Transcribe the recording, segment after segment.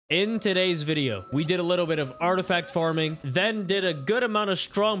In today's video, we did a little bit of artifact farming, then did a good amount of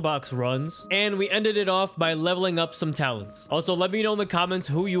strongbox runs, and we ended it off by leveling up some talents. Also, let me know in the comments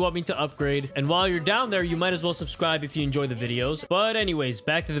who you want me to upgrade, and while you're down there, you might as well subscribe if you enjoy the videos. But anyways,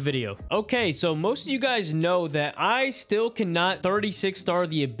 back to the video. Okay, so most of you guys know that I still cannot 36-star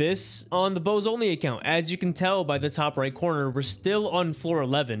the Abyss on the Bows Only account. As you can tell by the top right corner, we're still on floor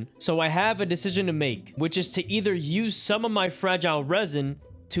 11. So I have a decision to make, which is to either use some of my fragile resin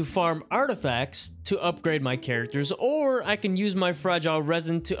to farm artifacts to upgrade my characters, or I can use my fragile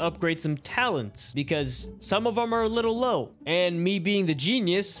resin to upgrade some talents because some of them are a little low. And me being the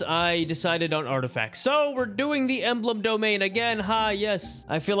genius, I decided on artifacts. So we're doing the emblem domain again. Yes.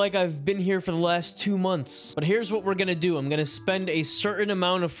 I feel like I've been here for the last 2 months. But here's what we're gonna do. I'm gonna spend a certain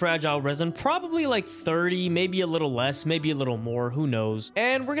amount of fragile resin, probably like 30, maybe a little less, maybe a little more, who knows.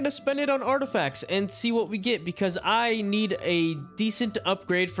 And we're gonna spend it on artifacts and see what we get because I need a decent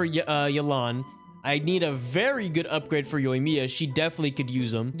upgrade for Yelan. I need a very good upgrade for Yoimiya. She definitely could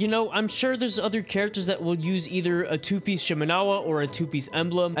use them. You know, I'm sure there's other characters that will use either a 2-piece Shimenawa or a 2-piece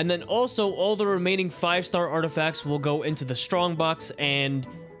emblem. And then also all the remaining 5-star artifacts will go into the strongbox, and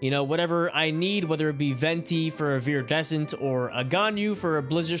you know, whatever I need, whether it be Venti for a Viridescent or a Ganyu for a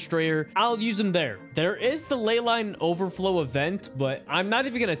Blizzard Strayer, I'll use them there. There is the Leyline Overflow event, but I'm not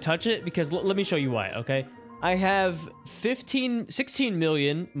even gonna touch it because let me show you why, okay? I have 16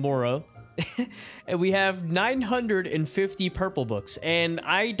 million Mora, and we have 950 purple books, and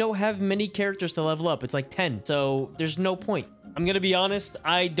I don't have many characters to level up. It's like 10, so there's no point. I'm gonna be honest,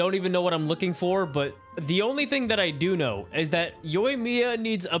 I don't even know what I'm looking for, but the only thing that I do know is that Yoimiya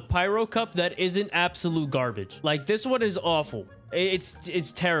needs a Pyro Cup that isn't absolute garbage. Like, this one is awful.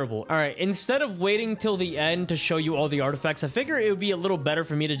 It's terrible. All right, instead of waiting till the end to show you all the artifacts, I figure it would be a little better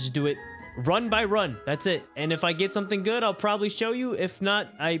for me to just do it run by run. That's it. And if I get something good, I'll probably show you. If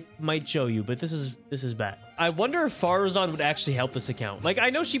not, I might show you, but this is bad. I wonder if Farazan would actually help this account. Like, I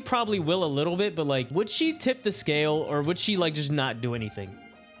know she probably will a little bit, but like, would she tip the scale, or would she like just not do anything?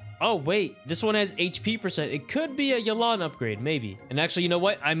 Oh wait, this one has HP percent. It could be a Yelan upgrade, maybe. And actually, you know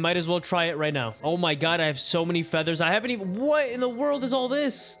what? I might as well try it right now. Oh my god, I have so many feathers. I haven't even... What in the world is all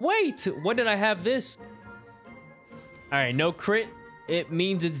this? Wait, when did I have this? All right, no crit. It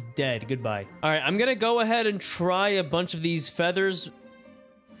means it's dead. Goodbye. All right, I'm gonna go ahead and try a bunch of these feathers.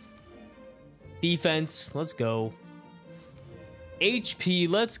 Defense, let's go. HP,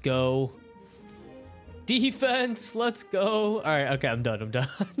 let's go. Defense, let's go. All right, okay, I'm done.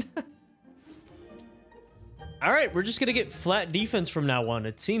 All right, we're just gonna get flat defense from now on,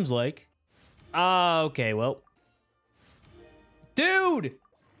 it seems like. Okay, well. Dude!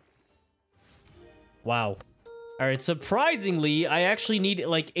 Wow. All right, surprisingly, I actually need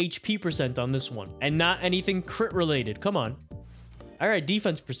like HP percent on this one and not anything crit related. Come on. All right,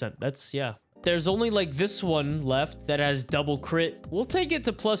 defense percent. That's, yeah. There's only like this one left that has double crit. We'll take it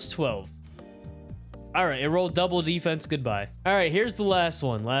to plus 12. All right, it rolled double defense. Goodbye. All right, here's the last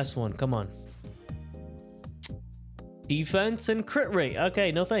one. Last one. Come on. Defense and crit rate.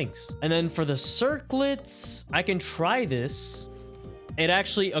 Okay, no thanks. And then for the circlets, I can try this. It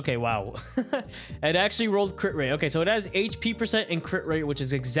actually, okay, wow. It actually rolled crit rate. Okay, so it has HP percent and crit rate, which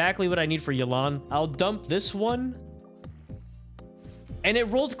is exactly what I need for Yelan. I'll dump this one. And it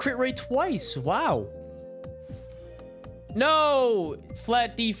rolled crit rate twice. Wow. No!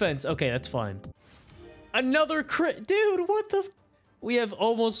 Flat defense. Okay, that's fine. Another crit. Dude, what the... We have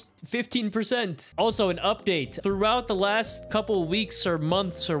almost 15%. Also, an update. Throughout the last couple weeks or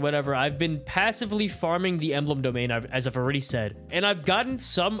months or whatever, I've been passively farming the emblem domain, as I've already said. And I've gotten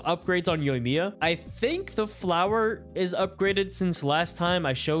some upgrades on Yoimiya. I think the flower is upgraded since last time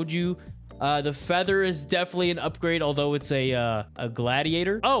I showed you. The feather is definitely an upgrade, although it's a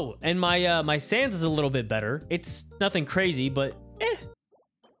gladiator. Oh, and my sands is a little bit better. It's nothing crazy, but eh.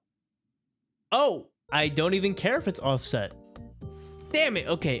 Oh, I don't even care if it's offset. Damn it.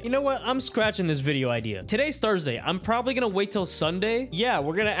 Okay, you know what? I'm scratching this video idea. Today's Thursday. I'm probably gonna wait till Sunday. Yeah,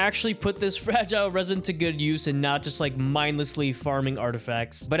 we're gonna actually put this fragile resin to good use and not just like mindlessly farming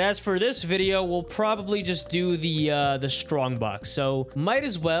artifacts. But as for this video, we'll probably just do the strongbox. So might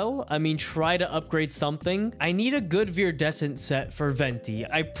as well, I mean, try to upgrade something. I need a good Viridescent set for Venti.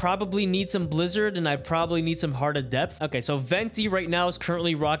 I probably need some Blizzard, and I probably need some Heart of Depth. Okay, so Venti right now is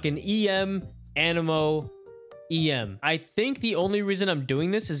currently rocking EM, Animo, EM. I think the only reason I'm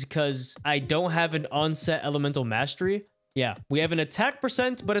doing this is because I don't have an onset elemental mastery. Yeah, we have an attack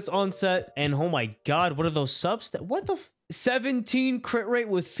percent, but it's onset. And oh my god, what are those subs? What the 17 crit rate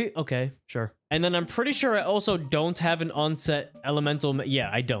with okay, sure. And then I'm pretty sure I also don't have an onset elemental. Yeah,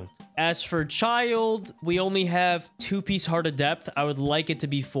 I don't. As for child, we only have 2-piece heart of depth. I would like it to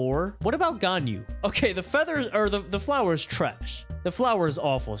be 4. What about Ganyu? Okay, the feathers or the flower is trash. The flower is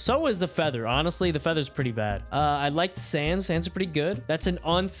awful. So is the feather. Honestly, the feather's pretty bad. I like the sands. Sands are pretty good. That's an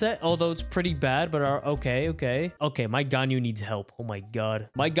onset, although it's pretty bad, but okay. Okay, my Ganyu needs help. Oh my god.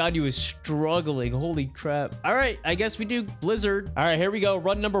 My Ganyu is struggling. Holy crap. All right, I guess we do Blizzard. All right, here we go.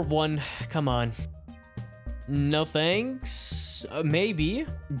 Run number 1. Come on. No thanks. Maybe.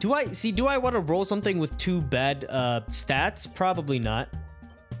 Do I want to roll something with 2 bad stats? Probably not.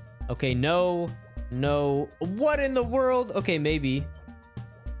 Okay, no. What in the world? Okay, maybe.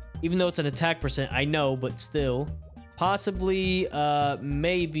 Even though it's an attack percent, I know, but still. Possibly,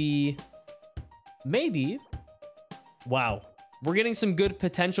 maybe. Wow. We're getting some good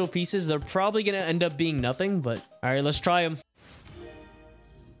potential pieces. They're probably going to end up being nothing, but... All right, let's try them.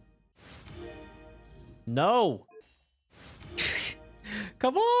 No.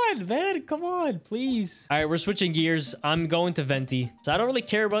 Come on, man. Come on, please. All right, we're switching gears. I'm going to Venti. So I don't really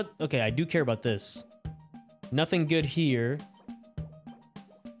care about... Okay, I do care about this. Nothing good here.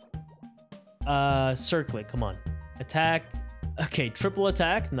 Circlet. Come on. Attack. Okay, triple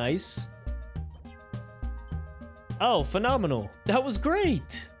attack. Nice. Oh, phenomenal. That was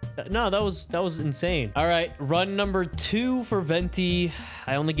great. No, that was insane. All right, run number 2 for Venti.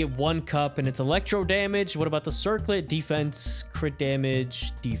 I only get 1 cup, and it's electro damage. What about the circlet? Defense, crit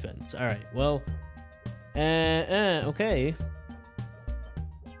damage, defense. All right, well, okay.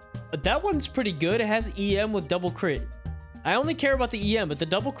 That one's pretty good. It has EM with double crit. I only care about the EM, but the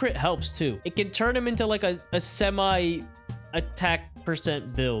double crit helps too. It can turn him into like a semi attack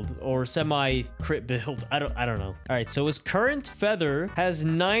percent build or semi crit build. I don't know. All right, so his current feather has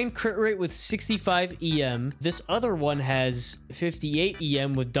 9 crit rate with 65 EM. This other one has 58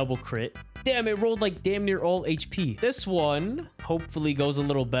 EM with double crit. Damn, it rolled like damn near all HP. This one hopefully goes a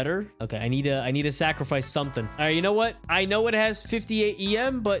little better. Okay, I need to sacrifice something. All right, you know what? I know it has 58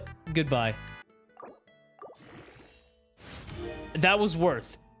 EM, but goodbye. That was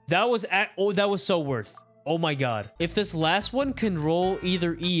worth. That was so worth. Oh my god. If this last one can roll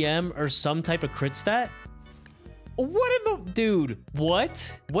either EM or some type of crit stat. What in the... Dude,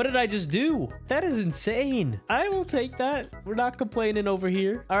 what? What did I just do? That is insane. I will take that. We're not complaining over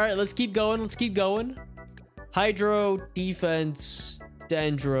here. All right, let's keep going. Let's keep going. Hydro, defense,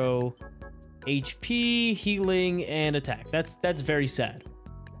 Dendro, HP, healing, and attack. That's very sad.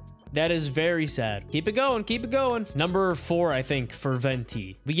 That is very sad. Keep it going. Keep it going. Number 4, I think, for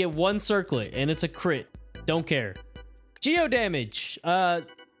Venti. We get 1 circlet, and it's a crit. Don't care. Geo damage.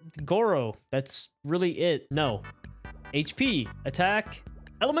 Goro. That's really it. No. HP. Attack.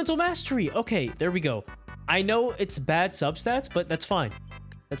 Elemental mastery. Okay, there we go. I know it's bad substats, but that's fine.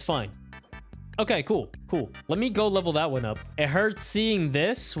 That's fine. Okay, cool. Cool. Let me go level that one up. It hurts seeing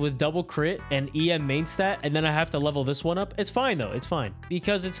this with double crit and EM main stat, and then I have to level this one up. It's fine, though. It's fine.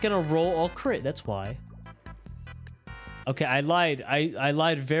 Because it's gonna roll all crit. That's why. Okay, I lied. I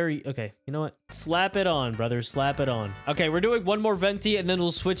lied very... Okay, you know what? Slap it on, brother. Slap it on. Okay, we're doing one more Venti, and then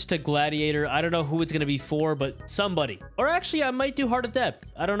we'll switch to Gladiator. I don't know who it's gonna be for, but somebody. Or actually, I might do Heart of Depth.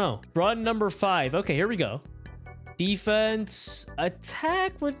 I don't know. Run number 5. Okay, here we go. Defense.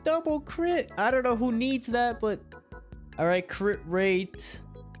 Attack with double crit. I don't know who needs that, but... All right, crit rate.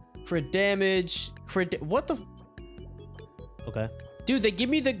 Crit damage. What the... Okay. Dude, they give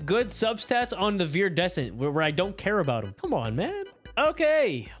me the good substats on the Viridescent where I don't care about them. Come on, man.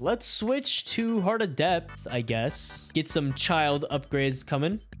 Okay, let's switch to Heart of Depth, I guess. Get some child upgrades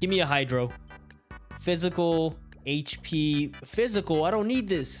coming. Give me a Hydro. Physical, HP. Physical, I don't need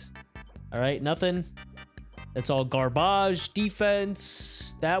this. All right, nothing. That's all garbage.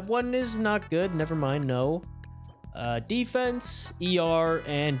 Defense. That one is not good. Never mind, no. Defense, ER,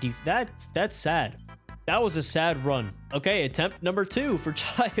 and that's sad. That was a sad run. Okay, attempt number 2 for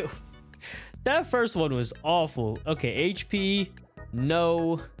child. That first one was awful. Okay, HP,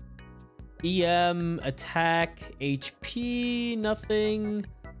 no. EM, attack, HP, nothing.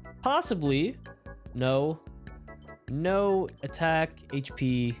 Possibly, no. No, attack,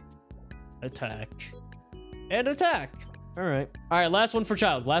 HP, attack, and attack. All right. All right, last one for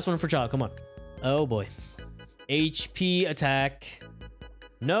child. Last one for child. Come on. Oh, boy. HP, attack.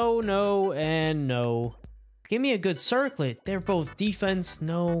 No, no, and no. Give me a good circlet. They're both defense.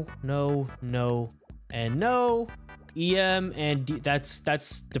 No, no, no, and no. EM and that's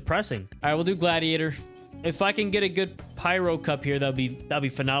depressing. All right, we'll do Gladiator. If I can get a good Pyro Cup here, that'd be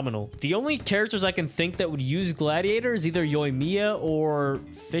phenomenal. The only characters I can think that would use Gladiator is either Yoimiya or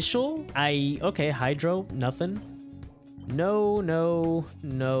Fischl. Okay, Hydro, nothing. No, no,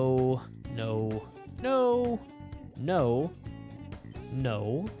 no, no, no, no,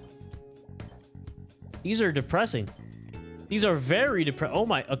 no. These are depressing. These are very depressing. Oh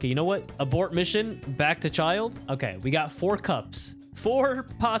my, okay, you know what? Abort mission, back to child. Okay, we got 4 cups. 4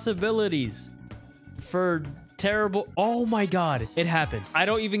 possibilities for terrible. Oh my God, it happened. I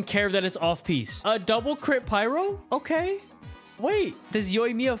don't even care that it's off piece. A double crit pyro? Okay. Wait, does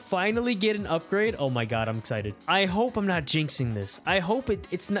Yoimiya finally get an upgrade? Oh my God, I'm excited. I hope I'm not jinxing this. I hope it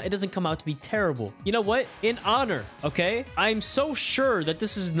doesn't come out to be terrible. You know what? In honor, okay? I'm so sure that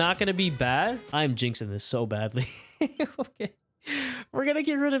this is not gonna be bad. I'm jinxing this so badly. Okay. We're gonna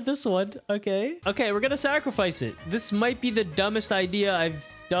get rid of this one, okay? Okay, we're gonna sacrifice it. This might be the dumbest idea I've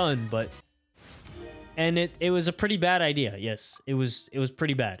done, but... And it was a pretty bad idea. Yes, it was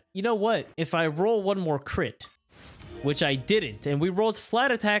pretty bad. You know what? If I roll one more crit, which I didn't, and we rolled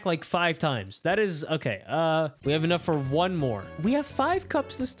flat attack like 5 times. That is okay. We have enough for one more. We have 5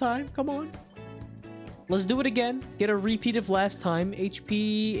 cups this time. Come on. Let's do it again. Get a repeat of last time.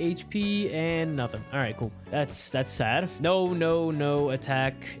 HP, and nothing. All right, cool. That's sad. No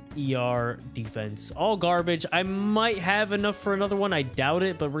attack, ER, defense. All garbage. I might have enough for another one. I doubt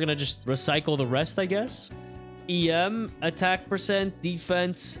it, but we're gonna just recycle the rest, I guess. EM, attack percent,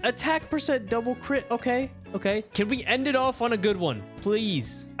 defense, attack percent, double crit. Okay. Can we end it off on a good one?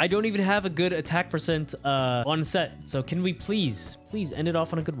 Please. I don't even have a good attack percent on set. So can we please end it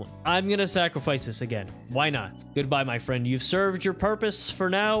off on a good one? I'm gonna sacrifice this again. Why not? Goodbye, my friend. You've served your purpose for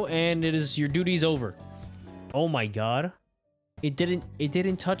now, and your duty's over. Oh my God. It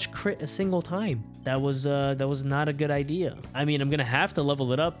didn't touch crit a single time. That was not a good idea. I mean, I'm gonna have to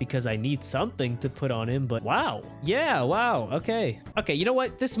level it up because I need something to put on him, but wow. Yeah, wow. Okay, you know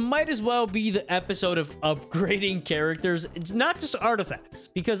what? This might as well be the episode of upgrading characters. It's not just artifacts,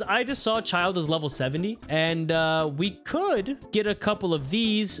 because I just saw Child is level 70, and we could get a couple of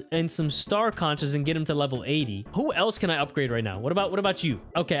these and some star conches and get him to level 80. Who else can I upgrade right now? What about you?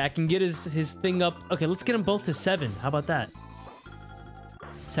 Okay, I can get his thing up. Okay, let's get them both to 7. How about that?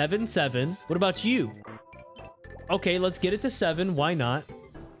 7. What about you? Okay, let's get it to 7. Why not?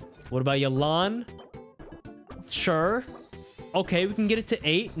 What about Yalan? Sure. Okay, we can get it to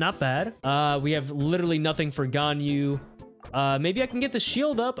 8. Not bad. We have literally nothing for Ganyu. Maybe I can get the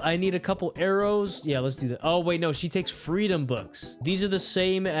shield up. I need a couple arrows. Yeah, let's do that. Oh, wait, no. She takes freedom books. These are the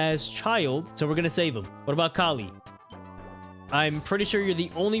same as Child, so we're gonna save them. What about Kali? I'm pretty sure you're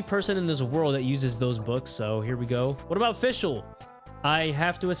the only person in this world that uses those books, so here we go. What about Fischl? I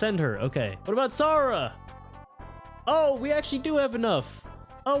have to ascend her. Okay. What about Sarah? Oh, we actually do have enough.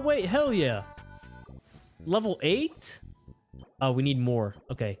 Oh, wait. Hell yeah. Level 8? Oh, we need more.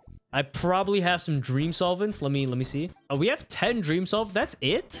 Okay. I probably have some dream solvents. Let me see. Oh, we have 10 dream solvents. That's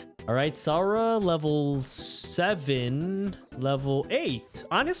it? All right. Sarah, level 7, level 8.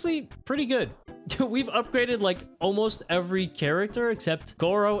 Honestly, pretty good. We've upgraded like almost every character except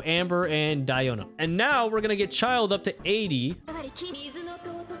Goro, Amber, and Diona. And now we're gonna get Child up to 80.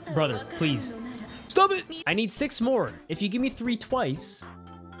 Brother, please. Stop it! I need 6 more. If you give me 3 twice,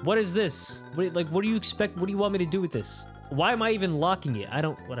 what is this? What do you expect? What do you want me to do with this? Why am I even locking it? I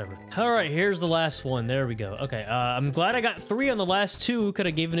don't, whatever. All right, here's the last one. There we go. Okay, I'm glad I got 3 on the last 2. Could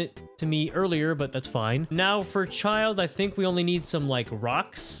have given it to me earlier, but that's fine. Now for Child, I think we only need some like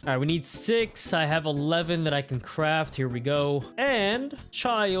rocks. All right, we need 6. I have 11 that I can craft. Here we go. And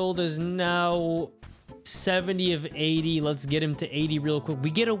Child is now 70 of 80. Let's get him to 80 real quick.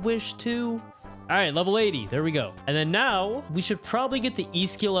 We get a wish too. All right, level 80. There we go. And then now we should probably get the E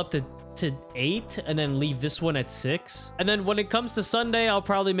skill up to 8 and then leave this one at 6. And then when it comes to Sunday, I'll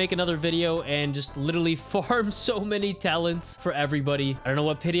probably make another video and just literally farm so many talents for everybody. I don't know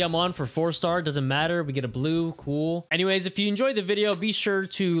what pity I'm on for 4-star. Doesn't matter. We get a blue. Cool. Anyways, if you enjoyed the video, be sure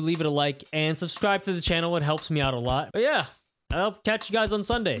to leave it a like and subscribe to the channel. It helps me out a lot. But yeah, I'll catch you guys on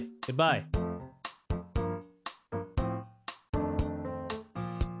Sunday. Goodbye.